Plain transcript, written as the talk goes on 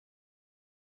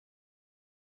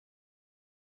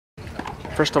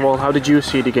First of all, how did you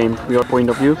see the game from your point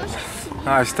of view?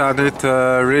 I started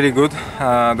really good,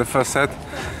 the first set.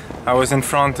 I was in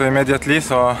front immediately,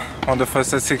 so on the first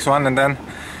set 6-1, and then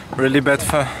really bad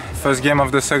first game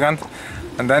of the second.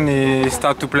 And then he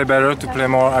started to play better, to play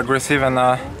more aggressive and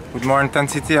with more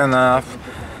intensity. And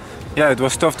yeah, it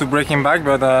was tough to break him back,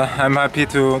 but I'm happy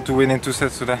to win in 2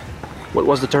 sets today. What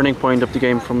was the turning point of the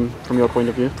game from your point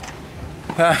of view?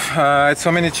 I had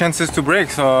so many chances to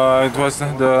break, so it was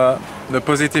the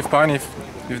positive point.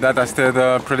 If that I stayed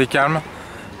pretty calm,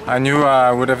 I knew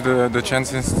I would have the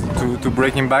chances to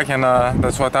break him back, and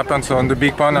that's what happened. So on the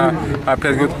big point, I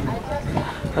played good.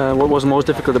 What was most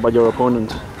difficult about your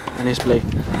opponent and his play?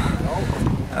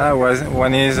 Was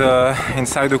when he's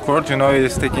inside the court, you know,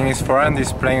 he's taking his forehand,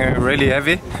 he's playing really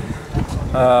heavy.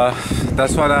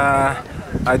 That's what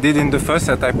I did in the first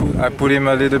set. I put him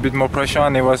a little bit more pressure,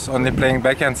 and he was only playing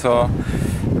backhand. So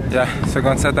yeah,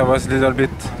 second set I was a little bit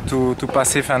too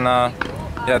passive, and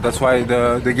yeah, that's why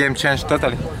the game changed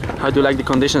totally. How do you like the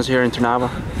conditions here in Trnava?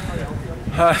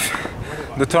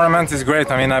 The tournament is great.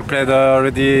 I mean, I played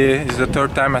already, it's the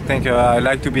 3rd time I think. I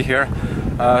like to be here.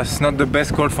 It's not the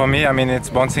best court for me. I mean, it's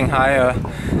bouncing high,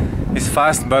 it's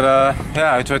fast, but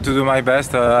yeah, I try to do my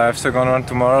best. I have second round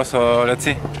tomorrow, so let's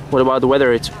see. What about the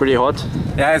weather? It's pretty hot.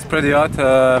 Yeah, it's pretty hot,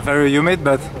 very humid,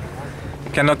 but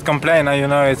cannot complain. You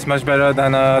know, it's much better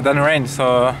than rain,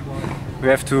 so we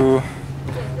have to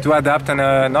adapt.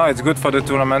 And no, it's good for the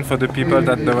tournament, for the people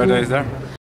that the weather is there.